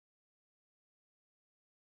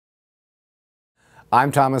I'm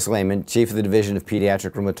Thomas Lehman, Chief of the Division of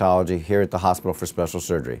Pediatric Rheumatology here at the Hospital for Special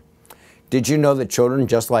Surgery. Did you know that children,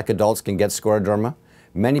 just like adults, can get scleroderma?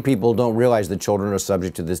 Many people don't realize that children are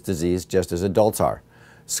subject to this disease just as adults are.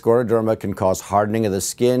 Scleroderma can cause hardening of the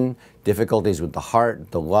skin, difficulties with the heart,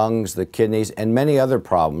 the lungs, the kidneys, and many other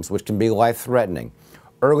problems which can be life-threatening.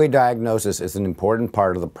 Early diagnosis is an important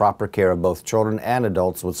part of the proper care of both children and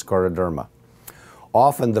adults with scleroderma.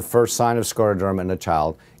 Often the first sign of scleroderma in a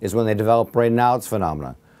child is when they develop Raynaud's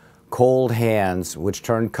phenomena, cold hands which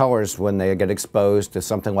turn colors when they get exposed to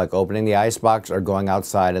something like opening the icebox or going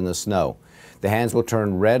outside in the snow. The hands will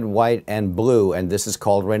turn red, white, and blue, and this is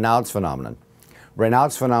called Raynaud's phenomenon.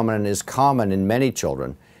 Raynaud's phenomenon is common in many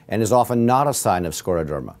children and is often not a sign of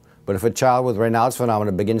scleroderma. But if a child with Raynaud's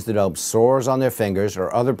phenomenon begins to develop sores on their fingers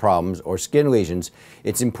or other problems or skin lesions,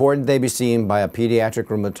 it's important they be seen by a pediatric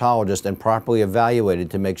rheumatologist and properly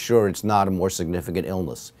evaluated to make sure it's not a more significant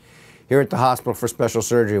illness. Here at the Hospital for Special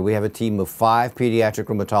Surgery, we have a team of 5 pediatric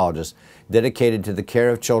rheumatologists dedicated to the care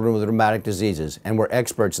of children with rheumatic diseases, and we're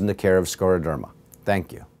experts in the care of scleroderma.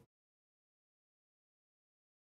 Thank you.